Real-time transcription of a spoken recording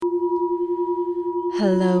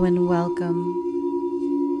Hello and welcome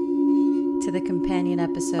to the companion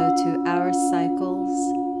episode to Our Cycles,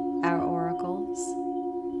 Our Oracles.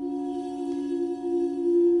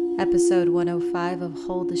 Episode 105 of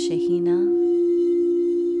Hold the Shekhinah.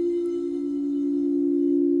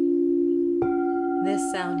 This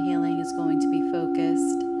sound healing is going to be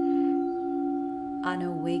focused on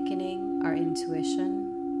awakening our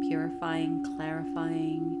intuition, purifying,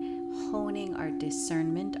 clarifying, honing our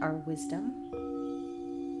discernment, our wisdom.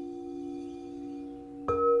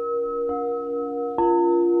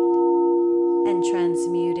 And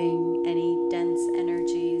transmuting any dense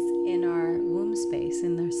energies in our womb space,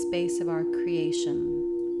 in the space of our creation.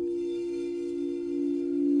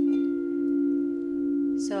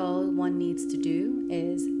 So all one needs to do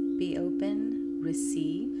is be open,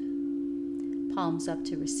 receive, palms up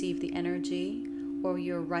to receive the energy, or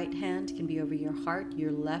your right hand can be over your heart,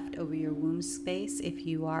 your left over your womb space if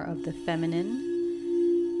you are of the feminine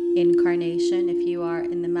incarnation. If you are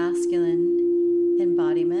in the masculine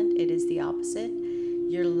embodiment, it is the opposite.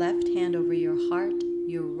 Your left hand over your heart,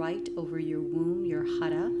 your right over your womb, your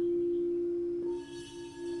hara.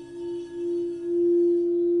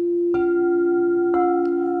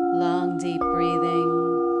 Long, deep breathing.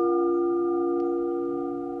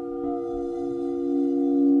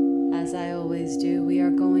 As I always do, we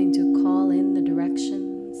are going to call in the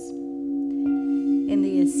directions in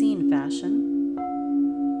the Essene fashion.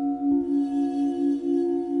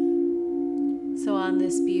 So on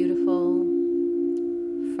this beautiful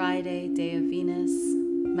Friday, day of Venus,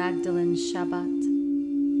 Magdalene Shabbat,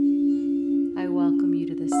 I welcome you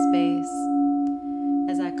to this space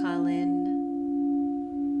as I call in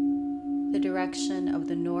the direction of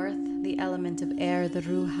the north, the element of air, the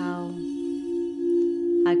Ruhau.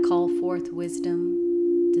 I call forth wisdom,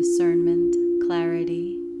 discernment,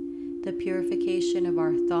 clarity, the purification of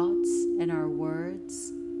our thoughts and our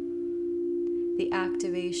words, the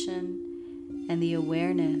activation and the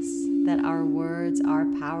awareness that our words are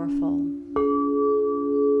powerful,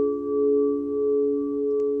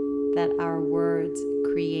 that our words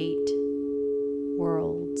create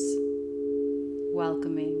worlds.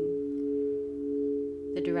 Welcoming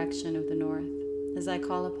the direction of the north as I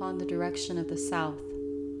call upon the direction of the south,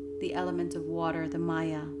 the element of water, the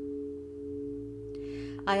Maya.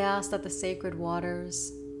 I ask that the sacred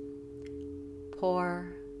waters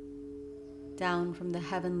pour down from the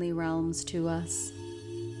heavenly realms to us.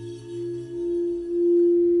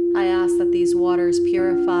 I ask that these waters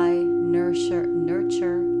purify, nurture,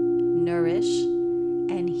 nourish,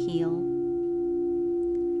 and heal,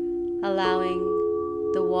 allowing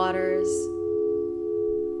the waters,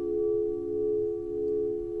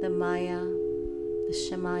 the Maya, the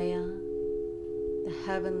Shemaya, the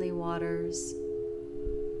heavenly waters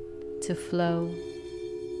to flow,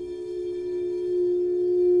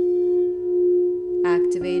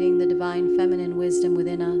 activating the divine feminine wisdom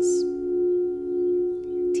within us,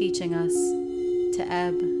 teaching us to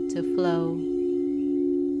ebb, to flow,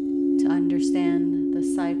 to understand the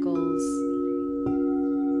cycles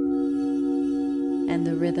and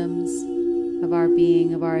the rhythms of our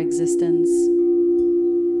being, of our existence.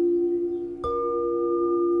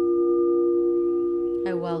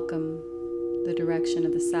 I welcome the direction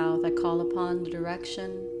of the south. I call upon the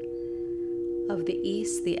direction of the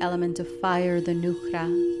east, the element of fire, the Nukhra.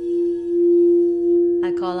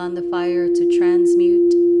 I call on the fire to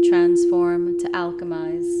transmute, transform, to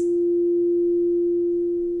alchemize.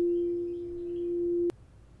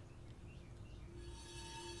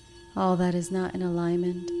 All that is not in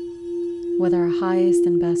alignment with our highest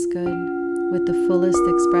and best good, with the fullest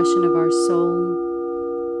expression of our soul,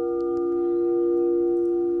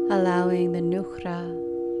 allowing the Nukhra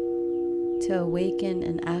to awaken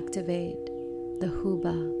and activate the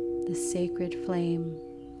Huba, the sacred flame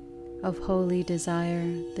of holy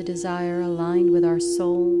desire, the desire aligned with our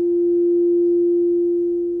soul.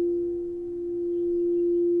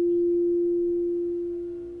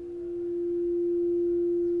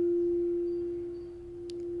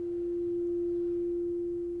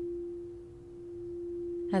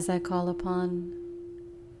 As I call upon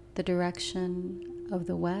the direction of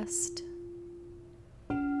the west,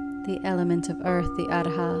 the element of earth, the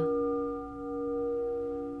Arha,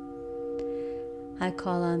 I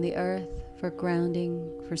call on the earth for grounding,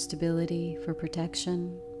 for stability, for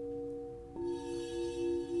protection.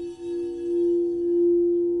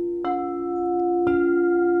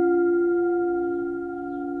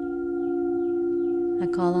 I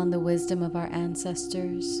call on the wisdom of our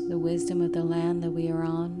ancestors, the wisdom of the land that we are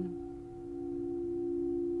on.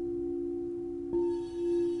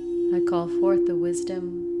 I call forth the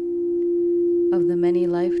wisdom of the many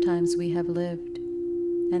lifetimes we have lived,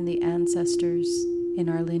 and the ancestors in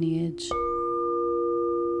our lineage.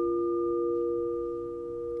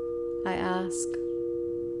 I ask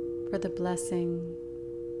for the blessing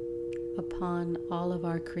upon all of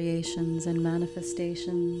our creations and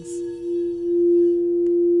manifestations.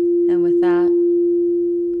 And with that,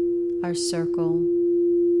 our circle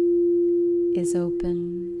is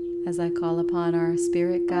open as I call upon our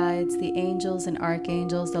spirit guides, the angels and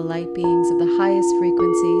archangels, the light beings of the highest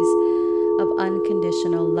frequencies of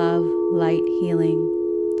unconditional love, light, healing.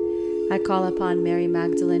 I call upon Mary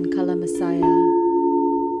Magdalene, Kala Messiah.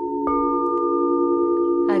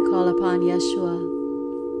 I call upon Yeshua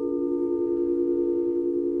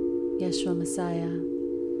Messiah,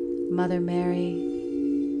 Mother Mary,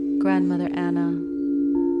 Grandmother Anna,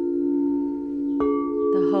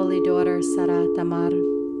 the Holy Daughter Sarah Tamar.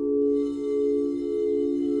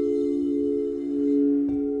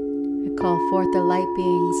 I call forth the light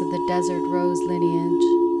beings of the Desert Rose lineage.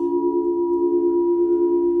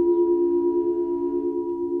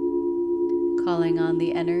 Calling on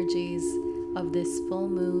the energies of this full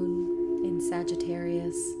moon in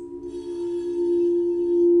Sagittarius.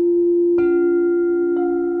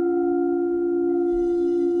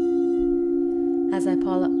 As I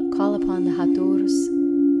call upon the Haturs,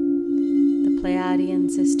 the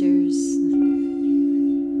Pleiadian sisters,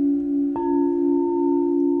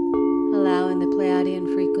 allowing the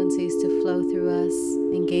Pleiadian frequencies to flow through us,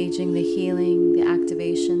 engaging the healing, the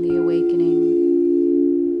activation, the awakening.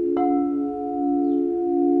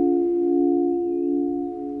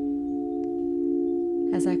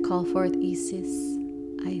 As I call forth Isis,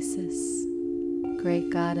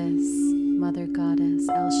 Great Goddess, Mother Goddess,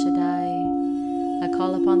 El Shaddai, I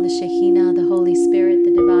call upon the Shekhinah, the Holy Spirit,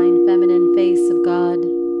 the divine feminine face of God.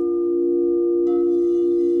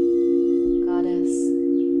 Goddess,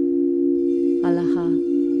 Allah.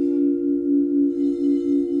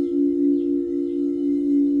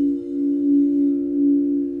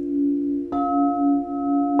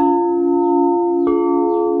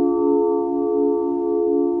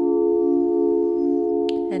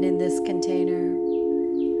 And in this container,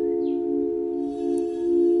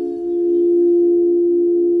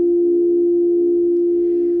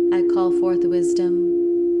 call forth wisdom,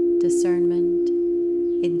 discernment,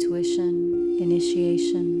 intuition,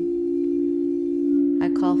 initiation. I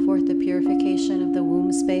call forth the purification of the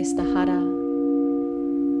womb space, the Hara.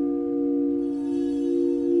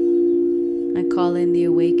 I call in the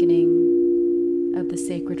awakening of the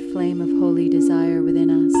sacred flame of holy desire within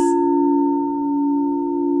us,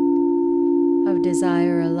 of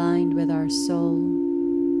desire aligned with our soul,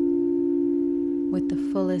 with the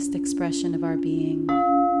fullest expression of our being.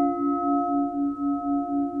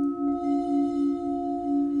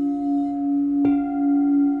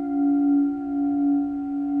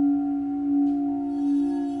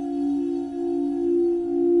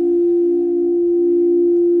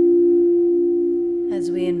 As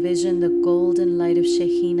we envision the golden light of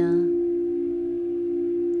Shekhinah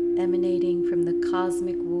emanating from the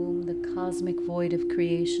cosmic womb, the cosmic void of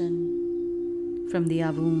creation, from the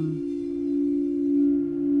Avum.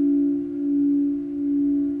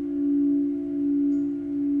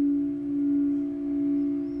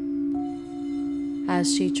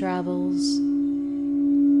 As she travels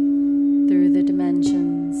through the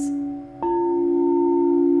dimensions,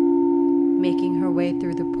 making her way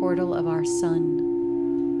through the portal of our sun,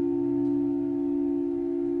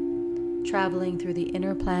 traveling through the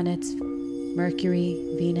inner planets, Mercury,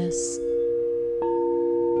 Venus,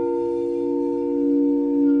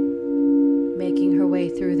 making her way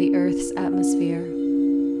through the Earth's atmosphere,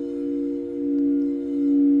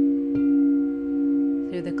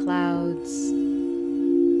 through the clouds,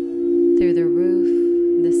 through the roof,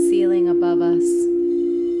 the ceiling above us,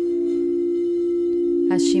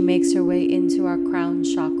 as she makes her way into our crown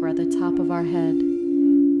chakra, the top of our head.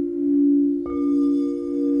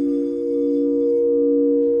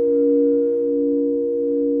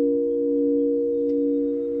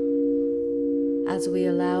 As we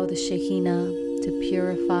allow the Shekhinah to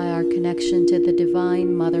purify our connection to the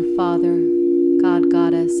Divine Mother, Father, God,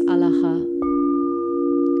 Goddess, Allah,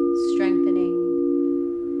 strengthening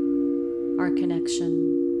our connection.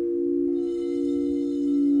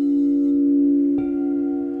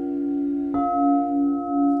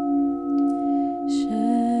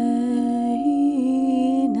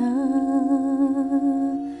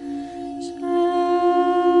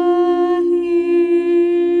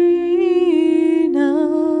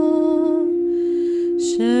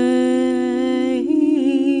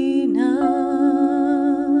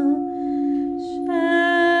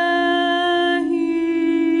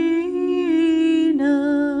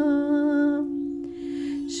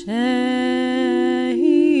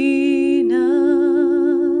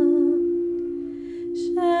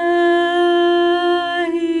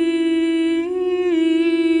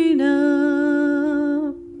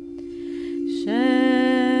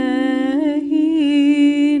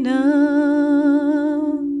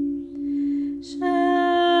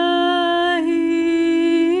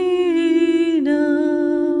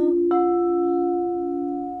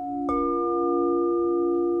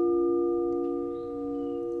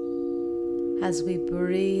 As we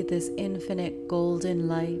breathe this infinite golden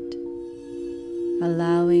light,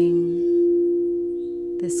 allowing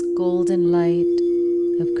this golden light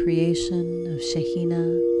of creation, of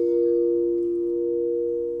Shekhinah,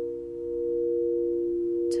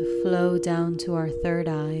 to flow down to our third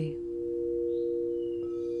eye.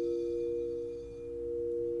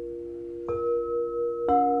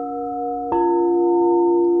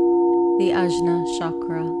 The Ajna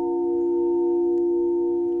chakra,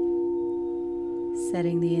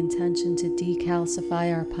 setting the intention to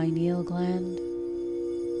decalcify our pineal gland,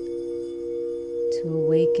 to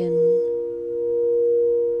awaken,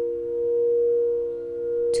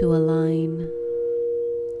 to align,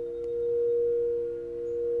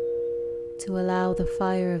 to allow the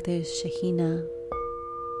fire of the Shekhinah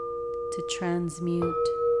to transmute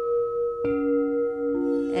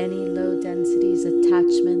any low densities,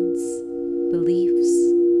 attachments, beliefs,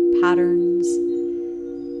 patterns,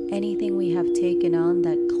 anything we have taken on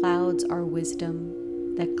that clouds our wisdom,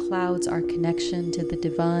 that clouds our connection to the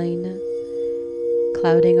divine,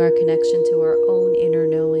 clouding our connection to our own inner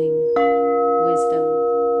knowing, wisdom.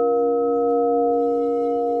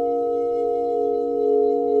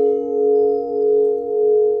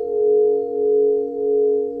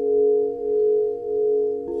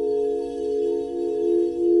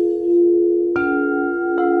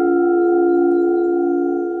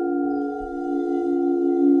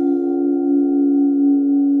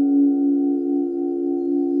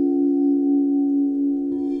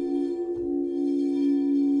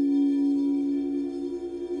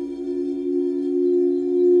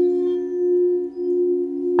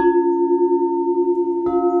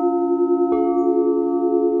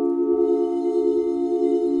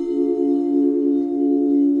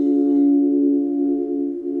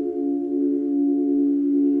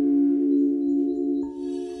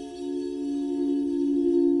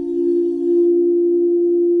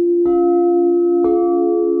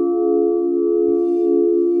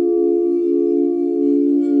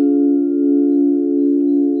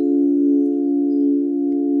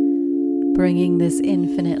 Bringing this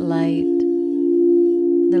infinite light,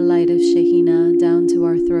 the light of Shekhinah, down to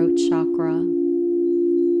our throat chakra.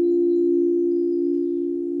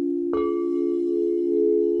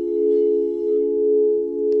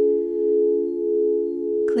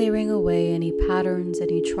 Clearing away any patterns,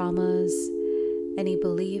 any traumas, any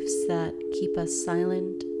beliefs that keep us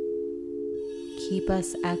silent, keep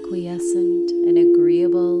us acquiescent and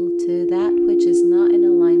agreeable to that which is not in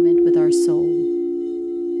alignment with our soul.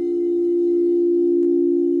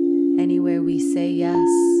 Anywhere we say yes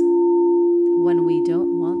when we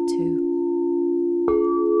don't want to,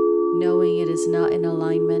 knowing it is not in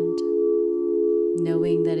alignment,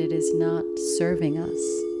 knowing that it is not serving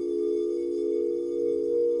us.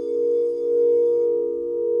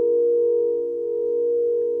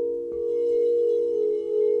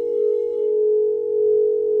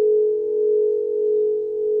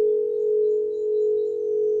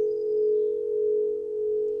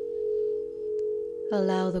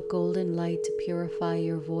 Allow the golden light to purify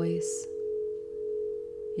your voice,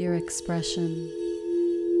 your expression.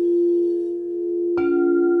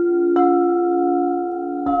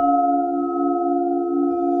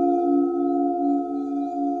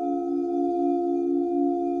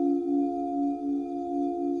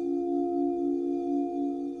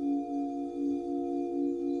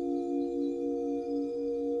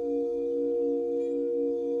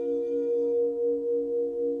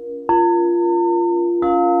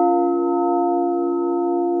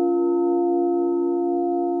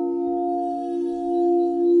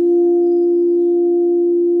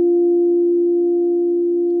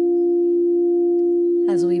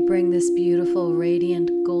 As we bring this beautiful,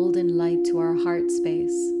 radiant, golden light to our heart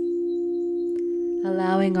space,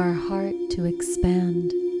 allowing our heart to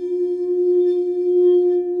expand.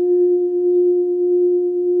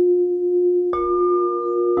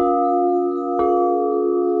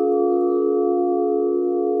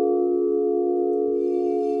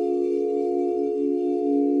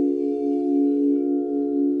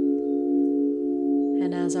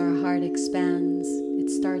 And as our heart expands, it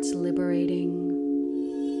starts liberating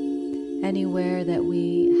anywhere that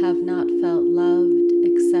we have not felt loved,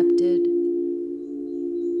 accepted,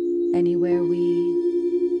 anywhere we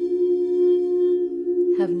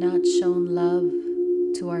have not shown love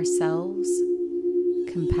to ourselves,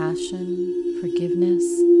 compassion, forgiveness,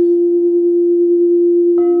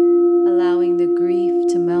 allowing the grief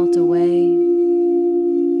to melt away.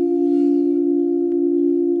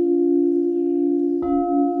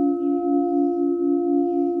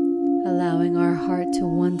 Allowing our heart to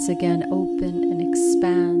once again open and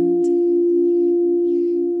expand.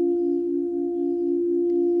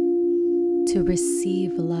 to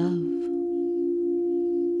receive love.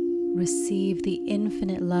 Receive the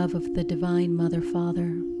infinite love of the Divine Mother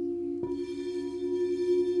Father.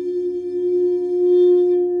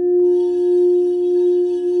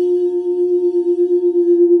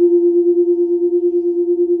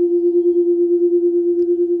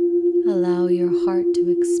 Allow your heart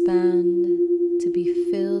to expand, to be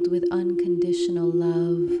filled with unconditional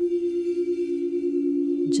love,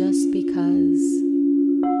 just because.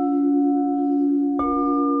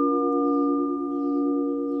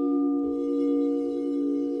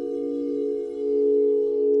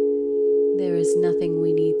 There is nothing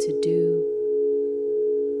we need to do,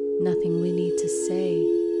 nothing we need to say.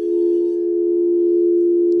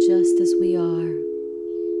 Just as we are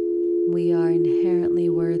inherently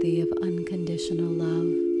worthy of unconditional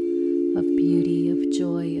love, of beauty, of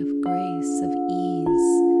joy, of grace, of ease,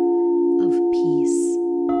 of peace.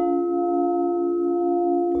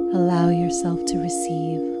 Allow yourself to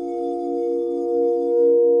receive.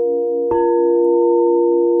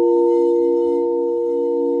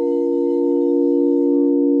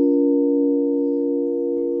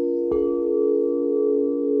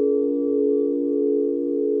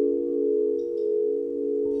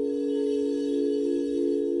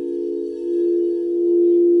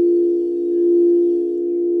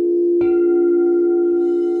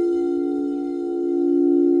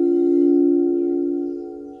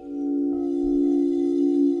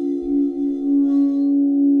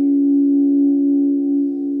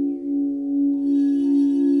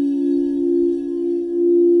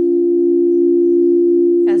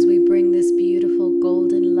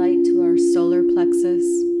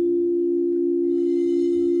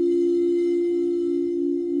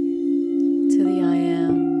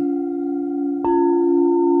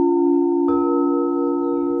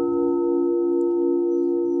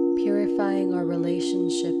 Purifying our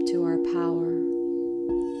relationship to our power,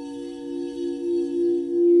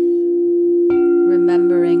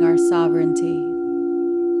 remembering our sovereignty,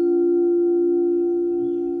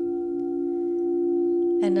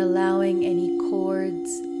 and allowing any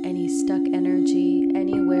cords, any stuck energy,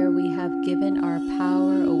 anywhere we have given our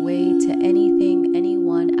power away to anything,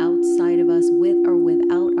 anyone outside of us, with or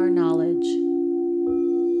without our knowledge,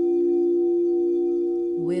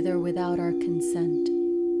 with or without our consent.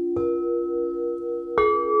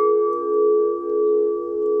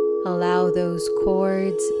 Allow those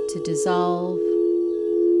cords to dissolve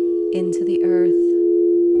into the earth,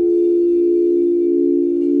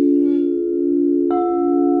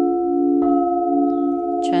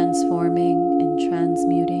 transforming and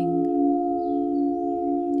transmuting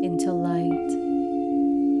into light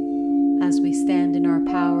as we stand in our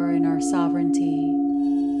power and our sovereignty,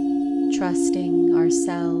 trusting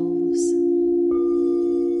ourselves.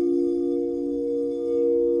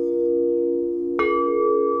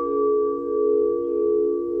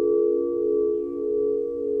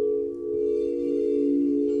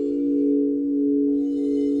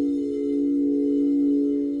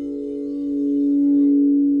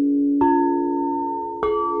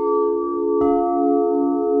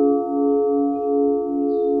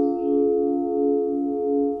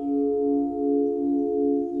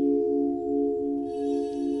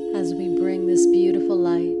 As we bring this beautiful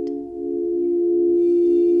light,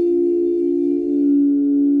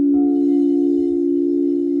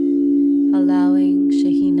 allowing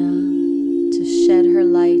Shekhinah to shed her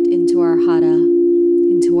light into our hara,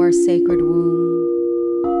 into our sacred womb.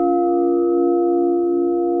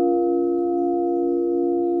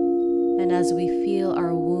 And as we feel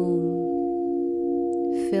our womb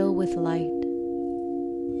fill with light,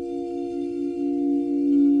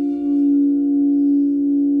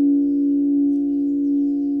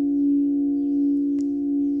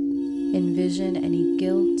 envision any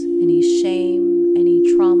guilt, any shame, any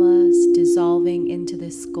traumas dissolving into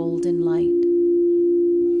this golden light.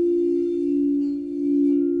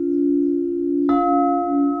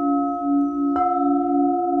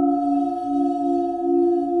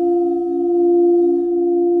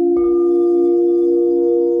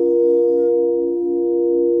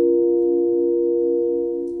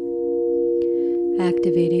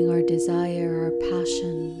 Activating our desire, our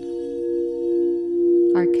passion,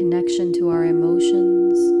 our connection to our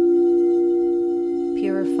emotions,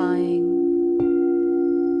 purifying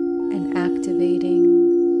and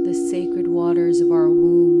activating the sacred waters of our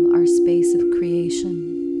womb, our space of creation,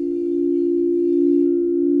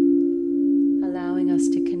 allowing us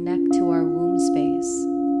to connect to our womb space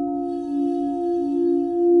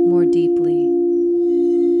more deeply.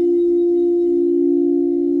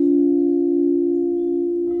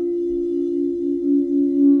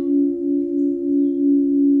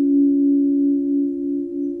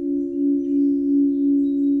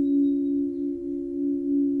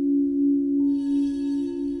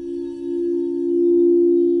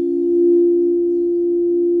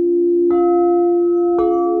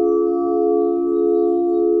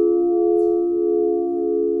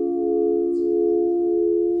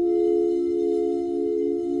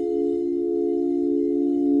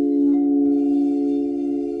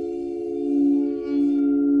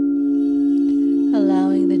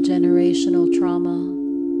 trauma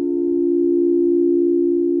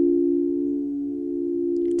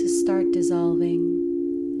to start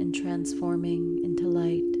dissolving and transforming into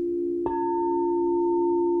light,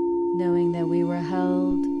 knowing that we were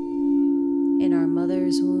held in our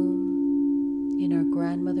mother's womb, in our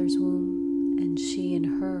grandmother's womb, and she in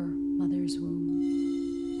her mother's womb.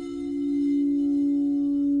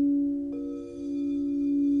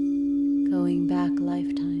 Going back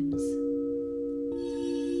lifetimes.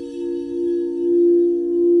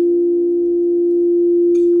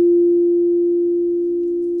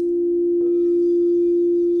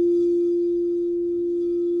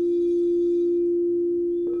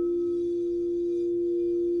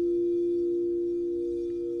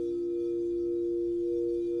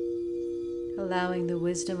 Allowing the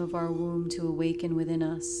wisdom of our womb to awaken within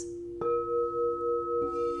us.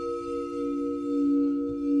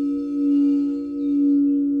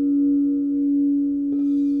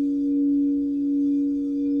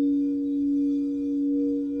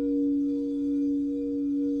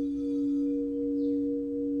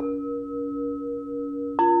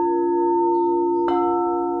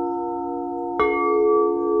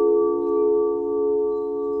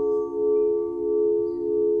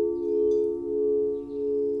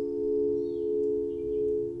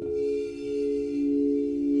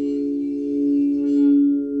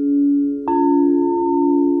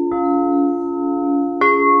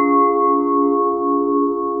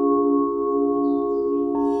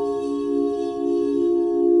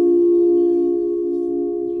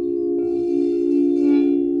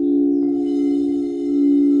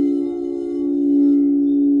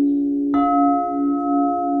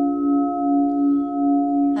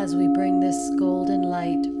 As we bring this golden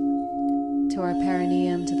light to our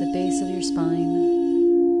perineum, to the base of your spine,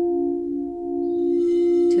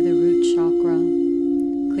 to the root chakra,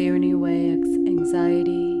 clearing away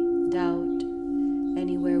anxiety, doubt,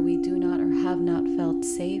 anywhere we do not or have not felt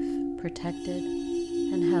safe, protected,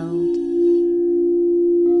 and held.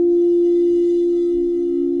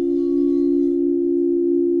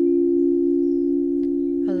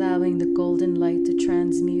 Allowing the golden light to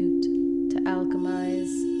transmute, to alchemize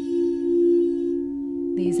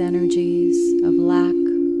these energies of lack,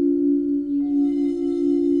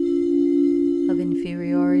 of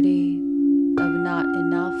inferiority, of not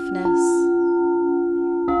enoughness.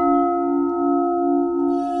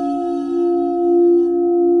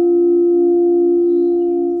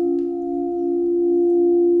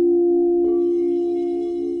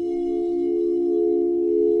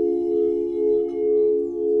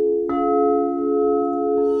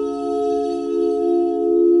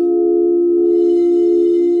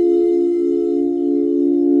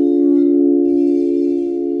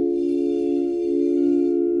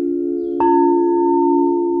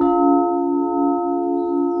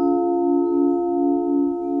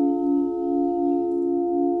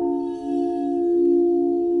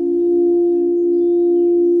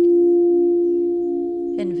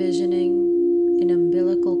 Envisioning an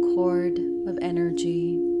umbilical cord of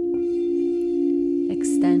energy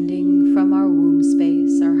extending from our womb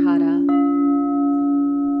space, our hara,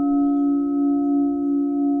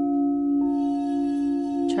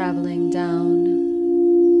 traveling down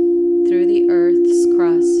through the earth's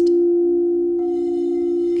crust,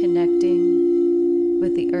 connecting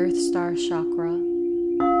with the earth star chakra,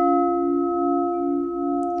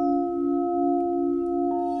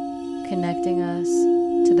 connecting us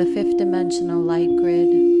to the fifth dimensional light grid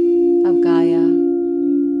of Gaia.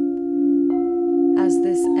 As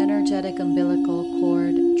this energetic umbilical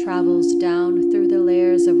cord travels down through the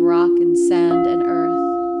layers of rock and sand and earth,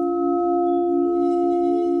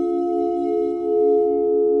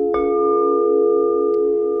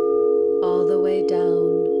 all the way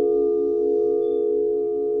down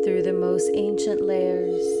through the most ancient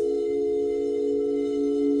layers,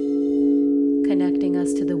 connecting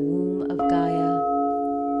us to the womb of Gaia.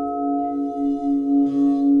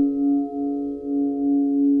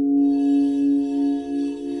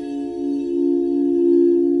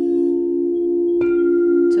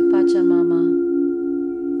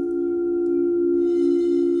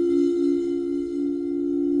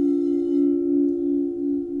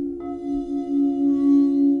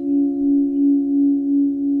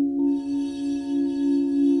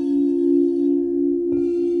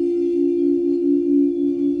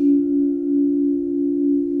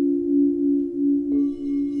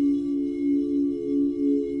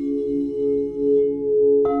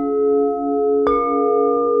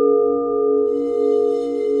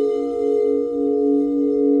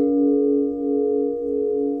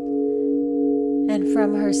 And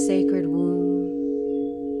from her sacred womb,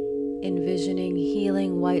 envisioning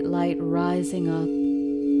healing white light rising up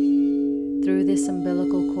through this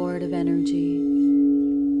umbilical cord of energy,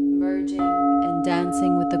 merging and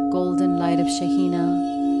dancing with the golden light of Shekhinah,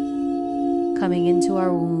 coming into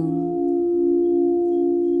our womb,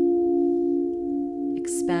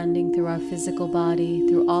 expanding through our physical body,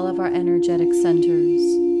 through all of our energetic centers,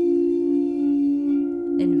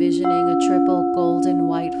 envisioning a triple golden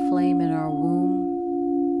white flame in our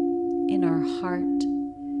womb, in our heart,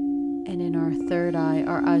 and in our third eye,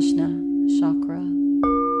 our Ajna chakra.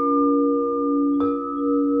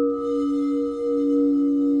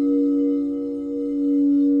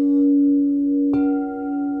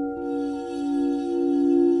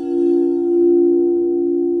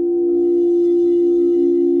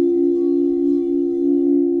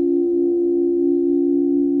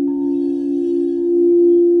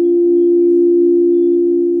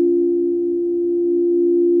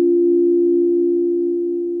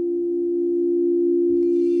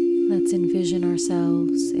 Let's envision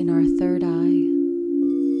ourselves in our third eye,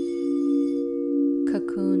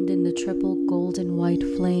 cocooned in the triple golden white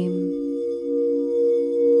flame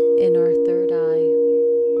in our third eye.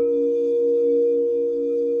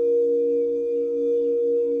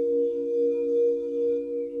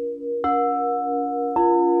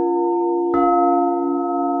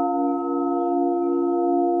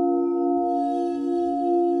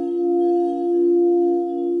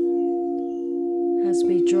 As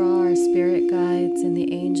we draw our spirit guides and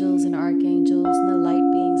the angels and archangels and the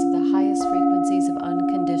light beings of the highest frequencies of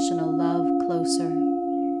unconditional love closer,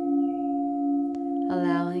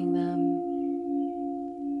 allowing them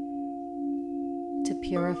to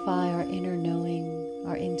purify our inner knowing,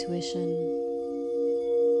 our intuition.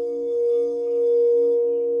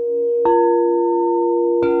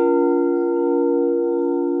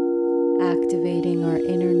 Activating our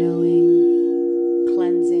inner knowing,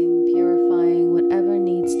 cleansing, purifying whatever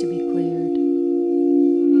needs to be cleared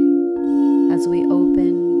as we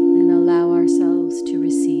open and allow ourselves to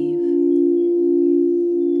receive.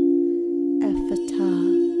 Ephata,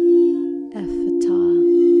 Ephata,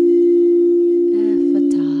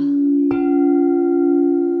 Ephata.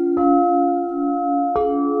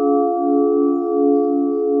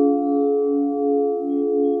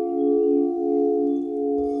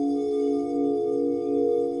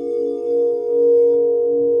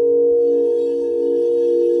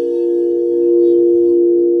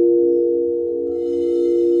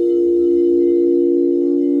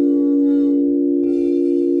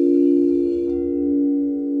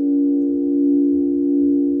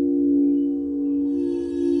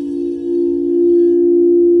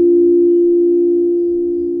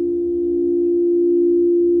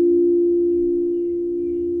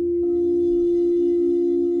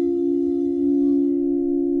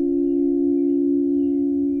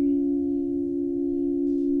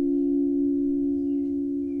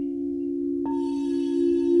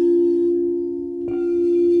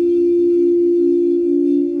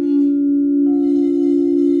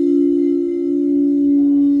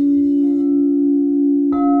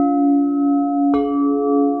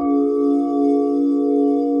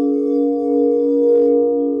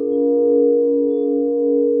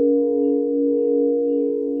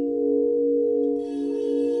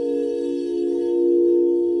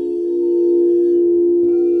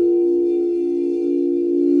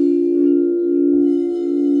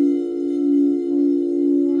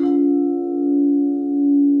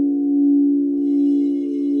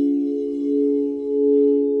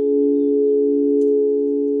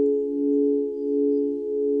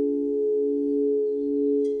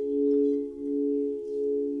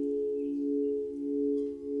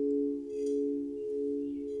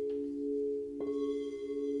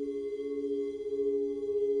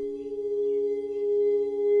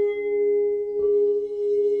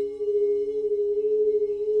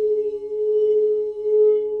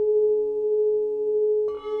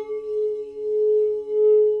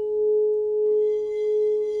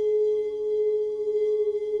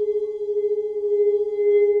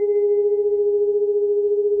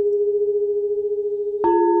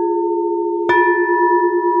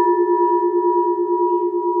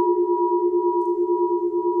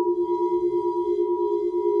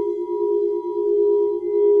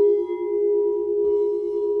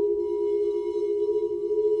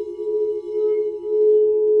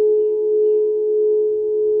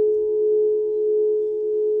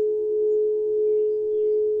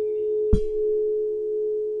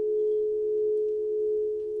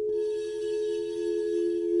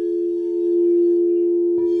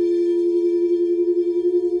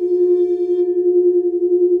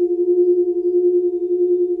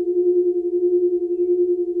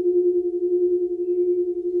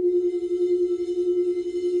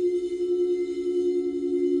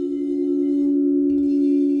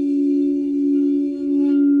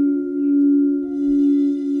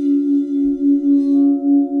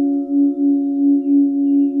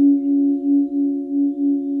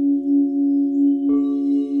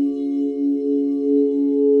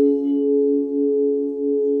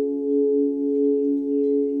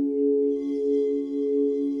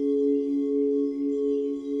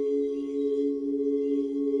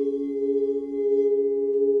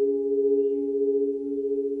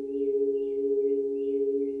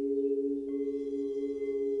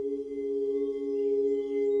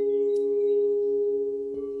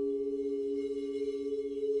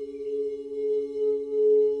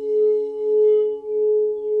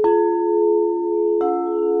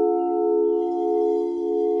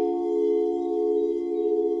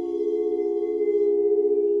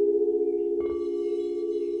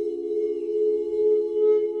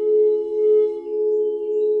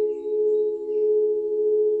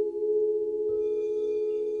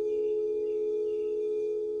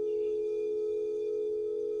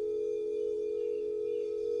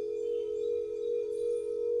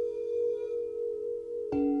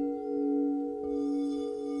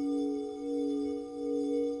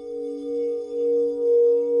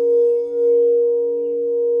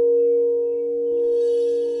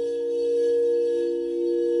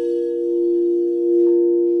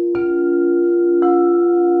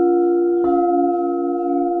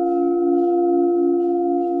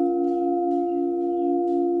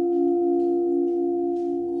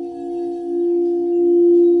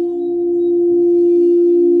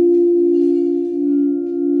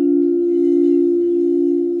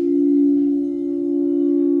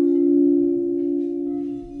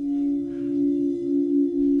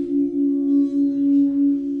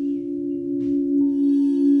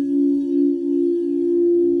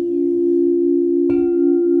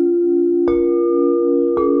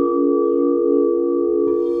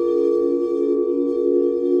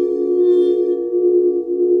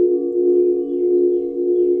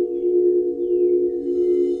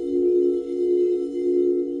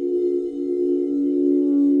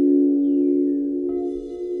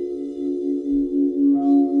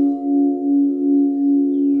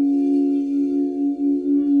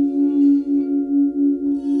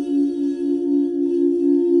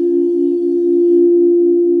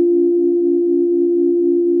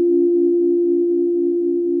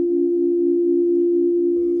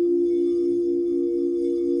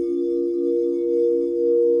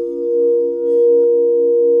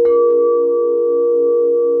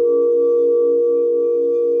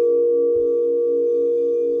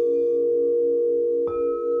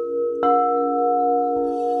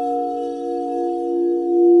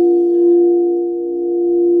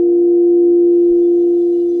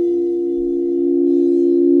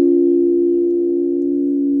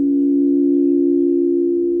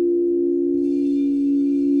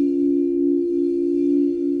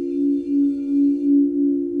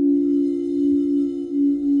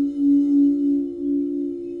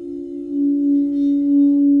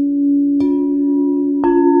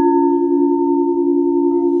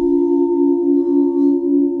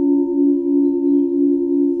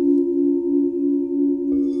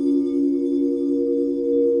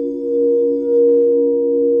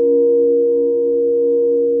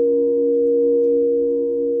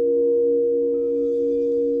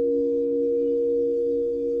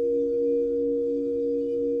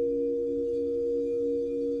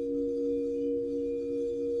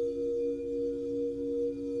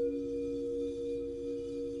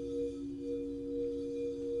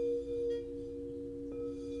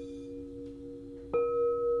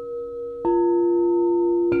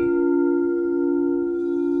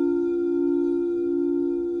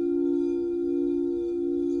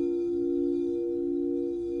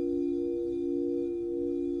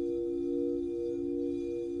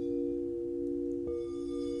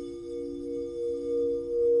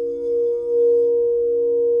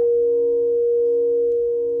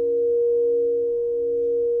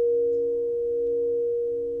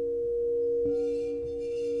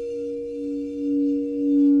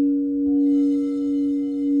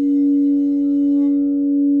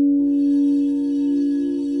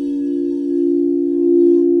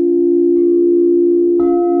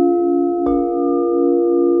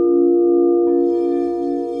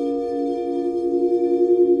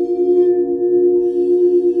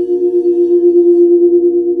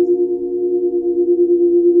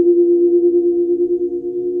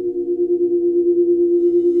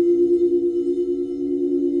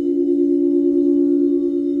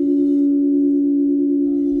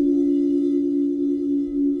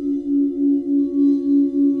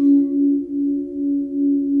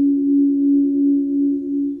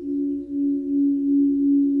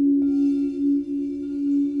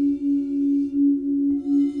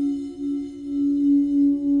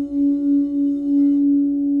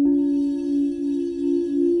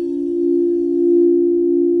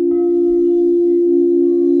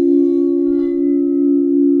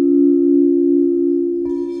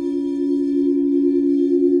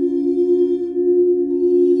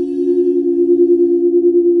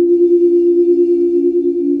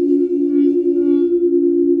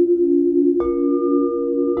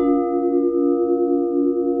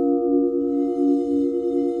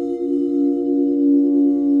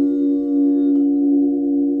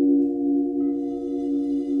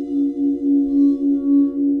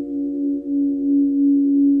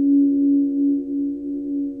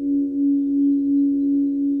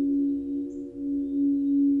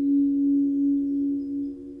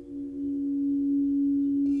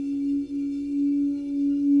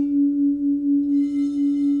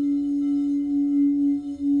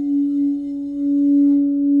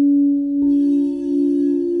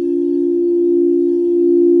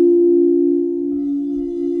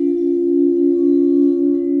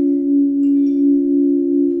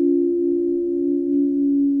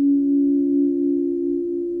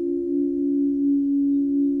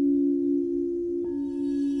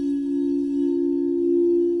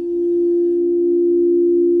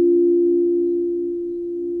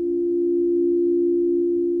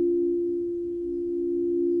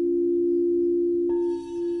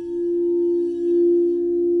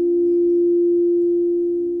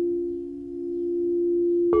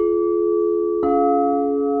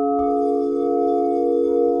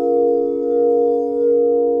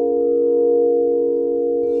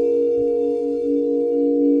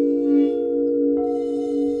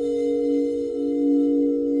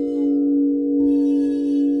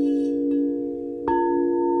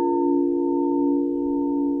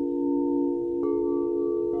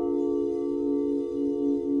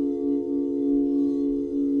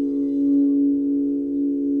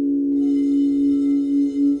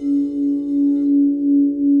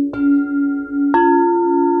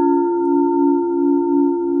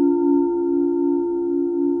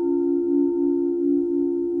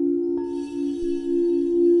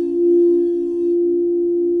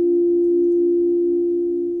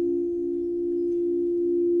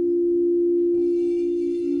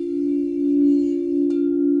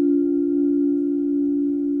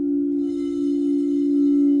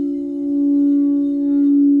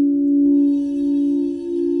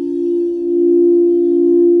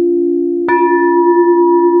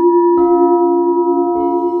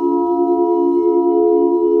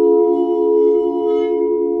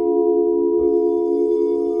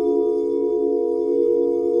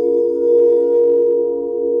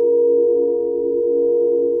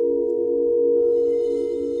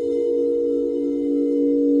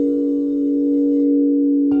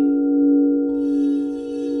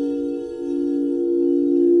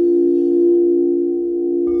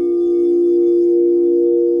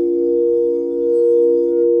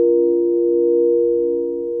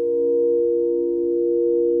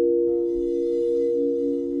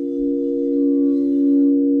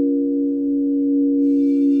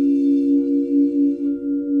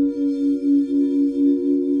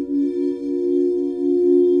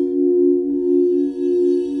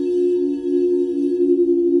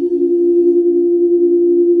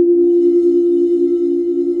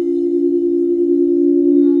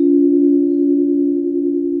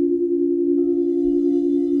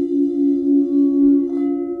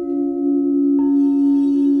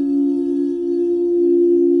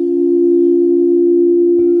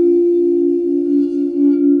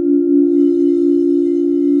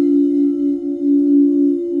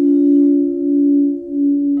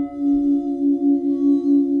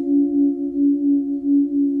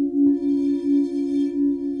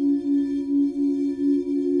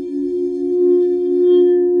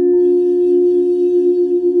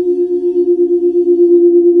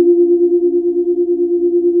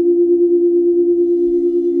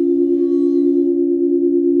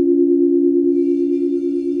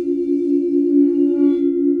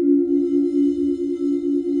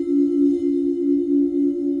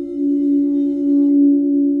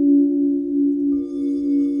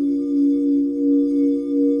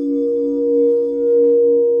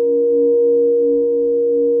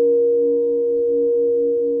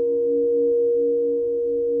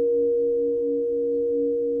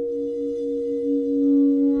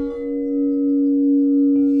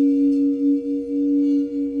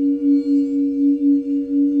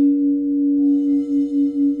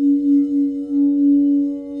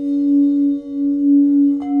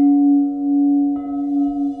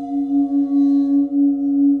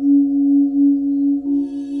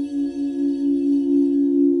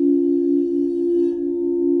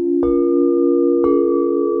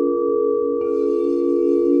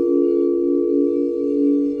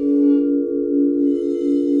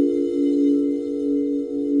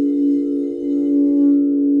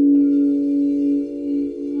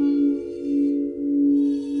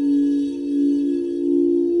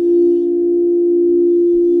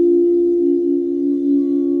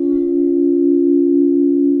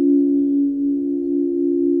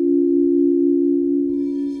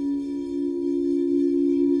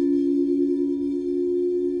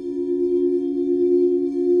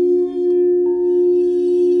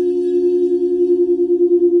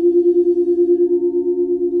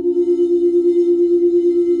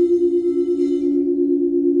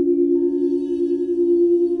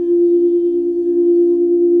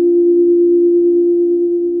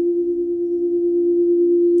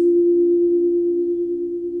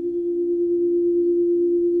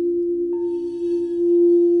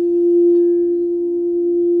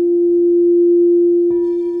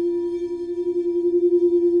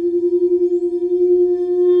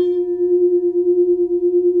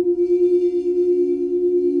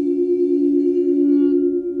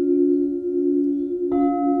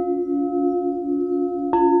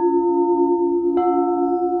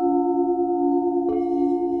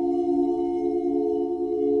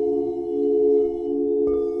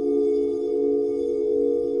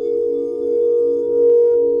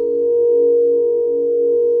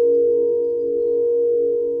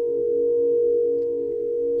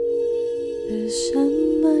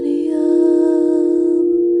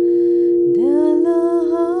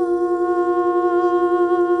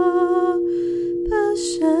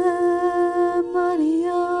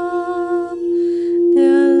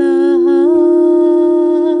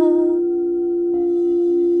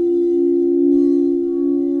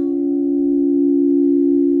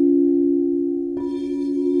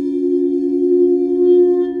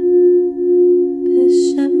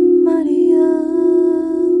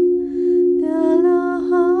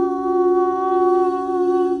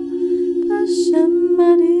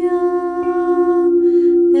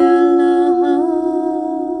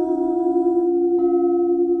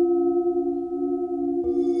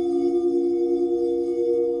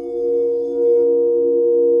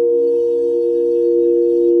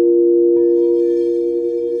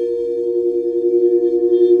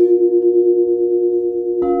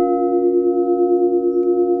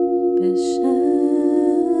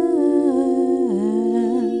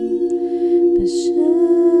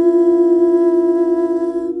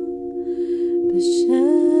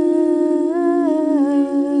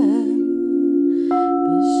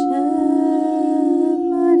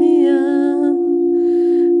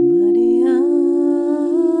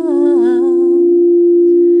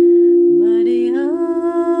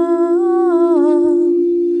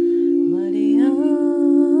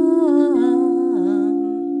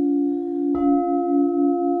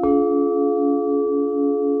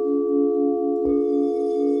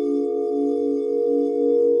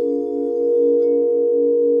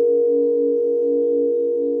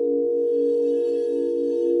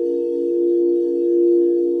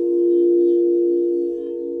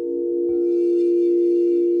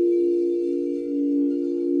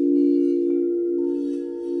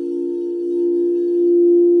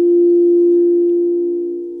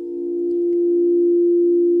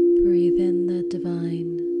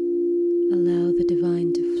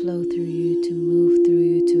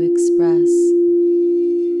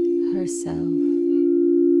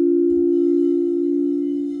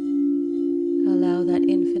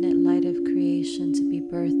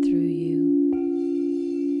 birth through you,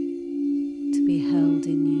 to be held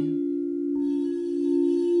in you.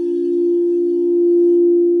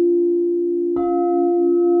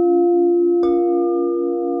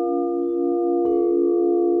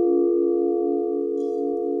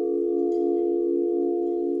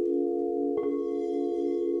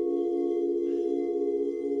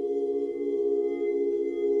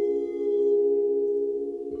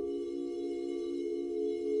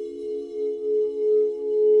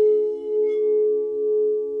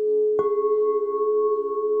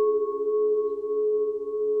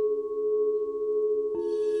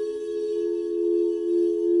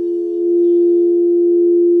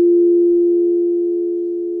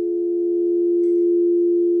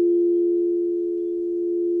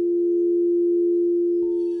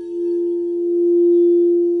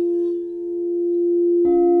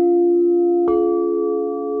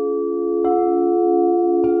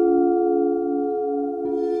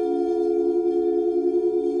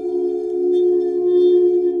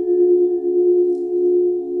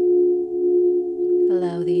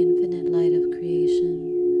 Allow the infinite light of creation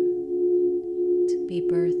to be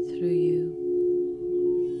birthed through you,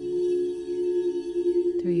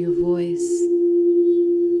 through your voice,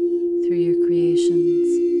 through your creations.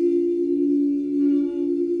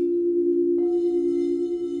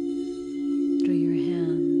 Through your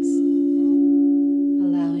hands,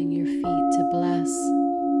 allowing your feet to bless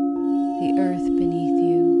the earth beneath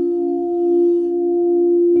you.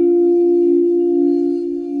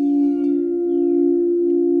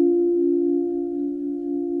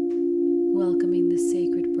 Welcoming the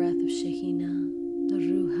sacred breath of Shekhinah, the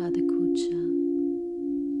Ruha, the Kucha.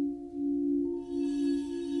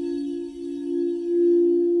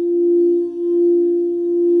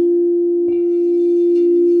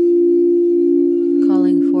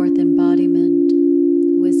 Calling forth embodiment,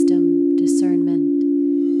 wisdom, discernment,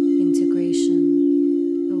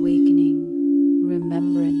 integration, awakening,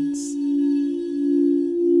 remembrance.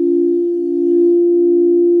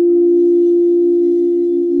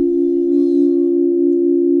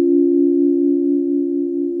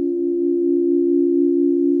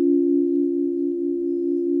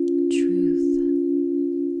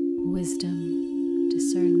 Wisdom,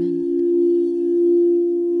 discernment.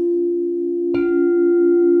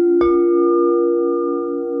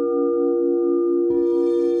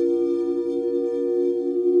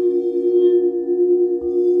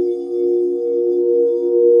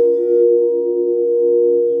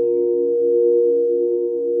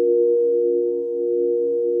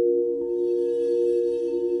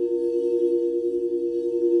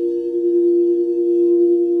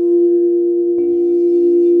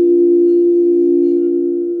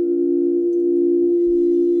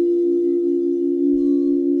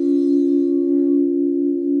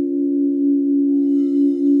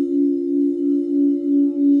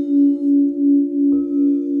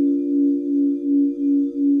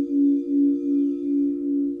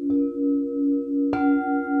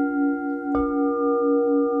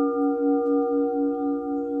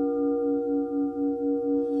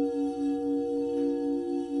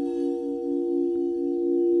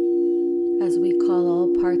 As we call all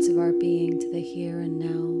parts of our being to the here and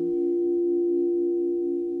now,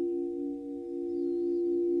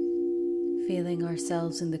 feeling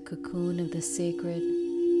ourselves in the cocoon of the sacred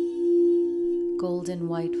golden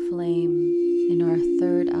white flame in our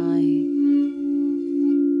third eye.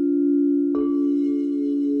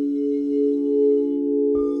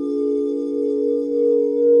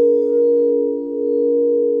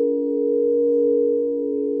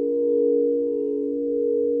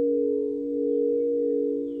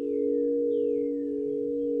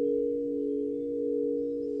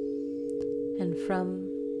 And from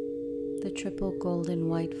the triple golden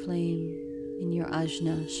white flame in your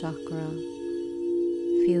Ajna chakra,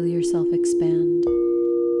 feel yourself expand.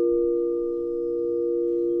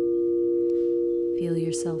 Feel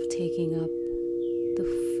yourself taking up the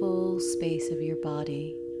full space of your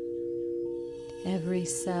body. Every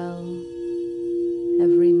cell,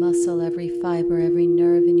 every muscle, every fiber, every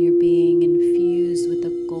nerve in your being infused with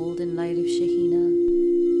the golden light of Shekhinah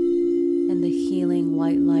and the healing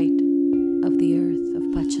white light of the earth of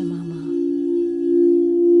Pachamama.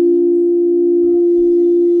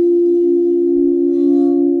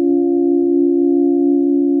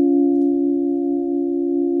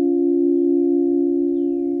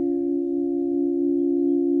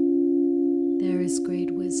 There is great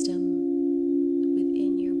wisdom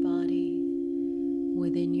within your body,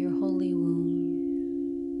 within your holy womb,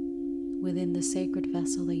 within the sacred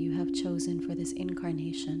vessel that you have chosen for this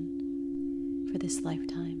incarnation, for this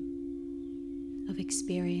lifetime of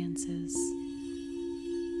experiences,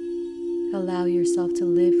 Allow yourself to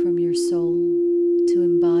live from your soul, to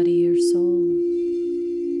embody your soul,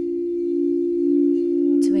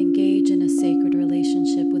 to engage in a sacred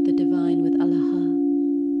relationship with the divine, with Allah,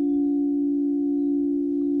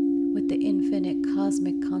 with the infinite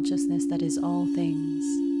cosmic consciousness that is all things,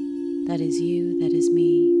 that is you, that is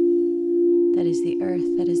me, that is the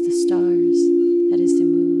earth, that is the stars, that is the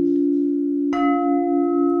moon,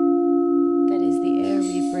 that is the air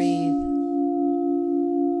we breathe,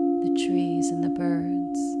 the trees and the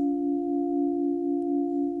birds.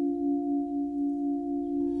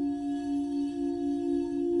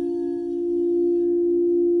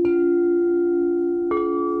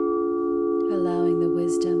 Allowing the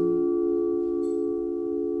wisdom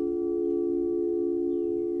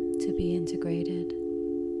to be integrated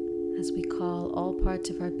as we call all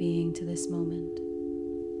parts of our being to this moment,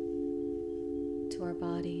 to our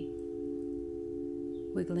body,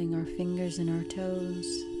 wiggling our fingers and our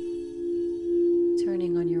toes,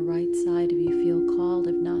 turning on your right side if you feel called.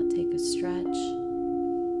 If not, take a stretch.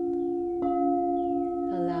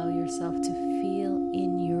 Allow yourself to feel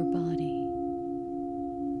in your body,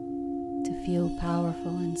 to feel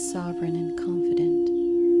powerful and sovereign and confident,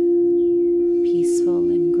 peaceful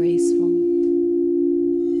and graceful.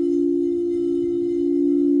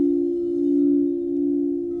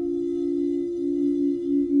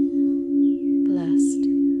 Blessed.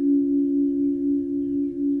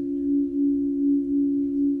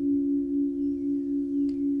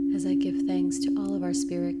 As I give thanks to all of our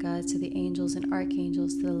spirit guides, to the angels and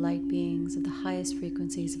archangels, to the light beings of the highest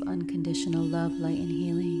frequencies of unconditional love, light, and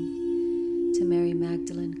healing, to Mary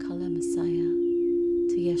Magdalene, Kala Messiah,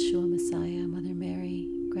 to Yeshua Messiah, Mother Mary,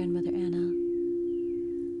 Grandmother Anna,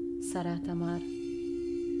 Sarat Amar,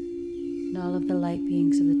 and all of the light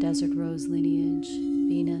beings of the Desert Rose lineage,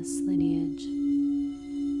 Venus lineage,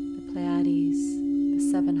 the Pleiades, the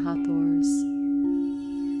seven Hathors,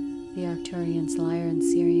 the Arcturians, Lyre and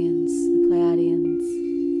Syrians, the Pleiadians,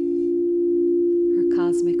 our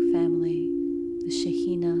cosmic family, the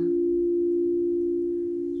Shekhinah,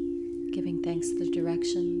 giving thanks to the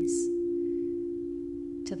directions,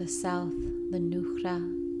 to the south, the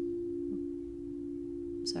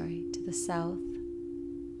to the south,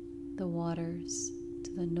 the waters,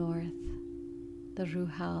 to the north, the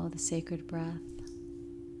Ruhal, the sacred breath,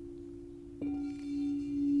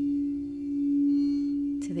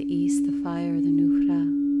 to the east, the fire, the Nukhra,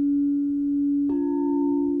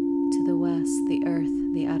 to the west, the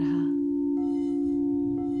earth, the Arha.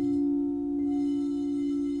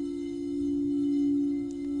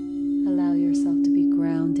 Allow yourself to be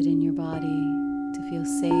grounded in your body, to feel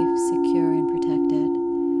safe, secure, and protected,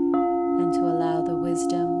 and to allow the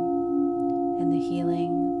wisdom and the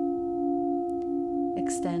healing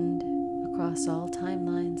extend across all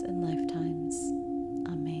timelines and lifetimes.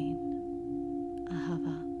 Amen.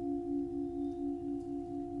 Ahava.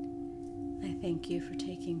 I thank you for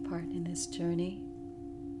taking part in this journey.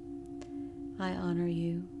 I honor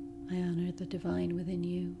you. I honor the divine within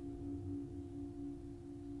you.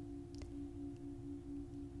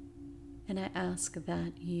 And I ask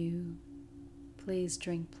that you please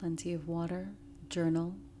drink plenty of water,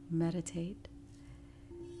 journal, meditate,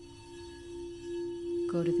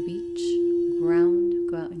 go to the beach, ground,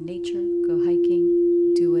 go out in nature, go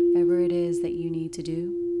hiking, do whatever it is that you need to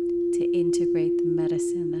do to integrate the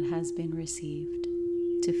medicine that has been received,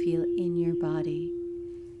 to feel in your body,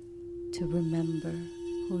 to remember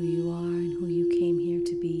who you are and who you came here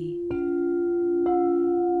to be,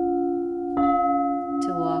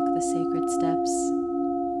 to walk the sacred steps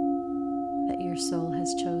that your soul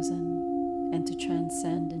has chosen, and to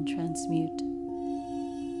transcend and transmute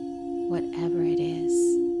whatever it is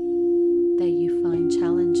that you find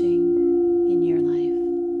challenging in your life.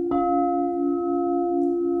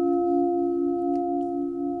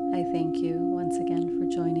 I thank you once again for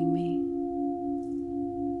joining me.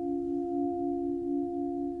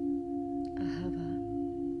 Ahava.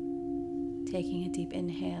 Taking a deep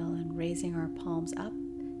inhale and raising our palms up.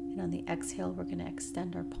 And on the exhale, we're going to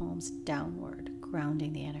extend our palms downward,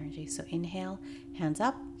 grounding the energy. So inhale, hands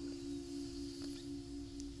up.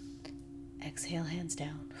 Exhale, hands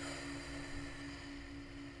down.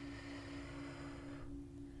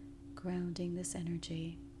 Grounding this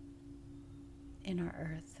energy in our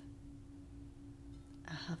earth.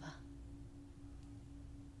 Ahava.